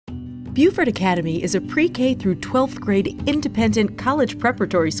Beaufort Academy is a pre-K through 12th grade independent college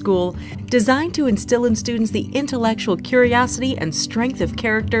preparatory school designed to instill in students the intellectual curiosity and strength of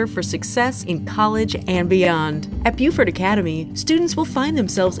character for success in college and beyond. At Beaufort Academy, students will find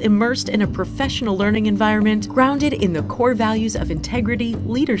themselves immersed in a professional learning environment grounded in the core values of integrity,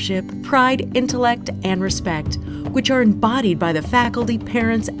 leadership, pride, intellect, and respect, which are embodied by the faculty,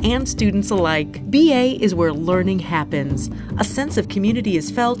 parents, and students alike. BA is where learning happens. A sense of community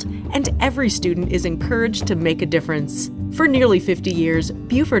is felt, and every student is encouraged to make a difference. For nearly 50 years,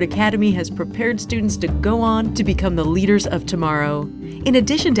 Beaufort Academy has prepared students to go on to become the leaders of tomorrow. In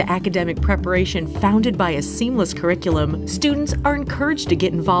addition to academic preparation founded by a seamless curriculum, students are encouraged to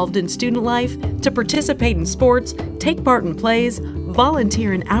get involved in student life, to participate in sports, take part in plays,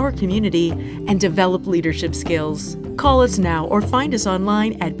 volunteer in our community, and develop leadership skills. Call us now or find us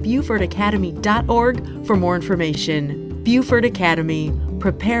online at BeaufortAcademy.org for more information. Beaufort Academy,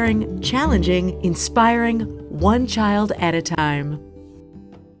 preparing, challenging, inspiring, one child at a time.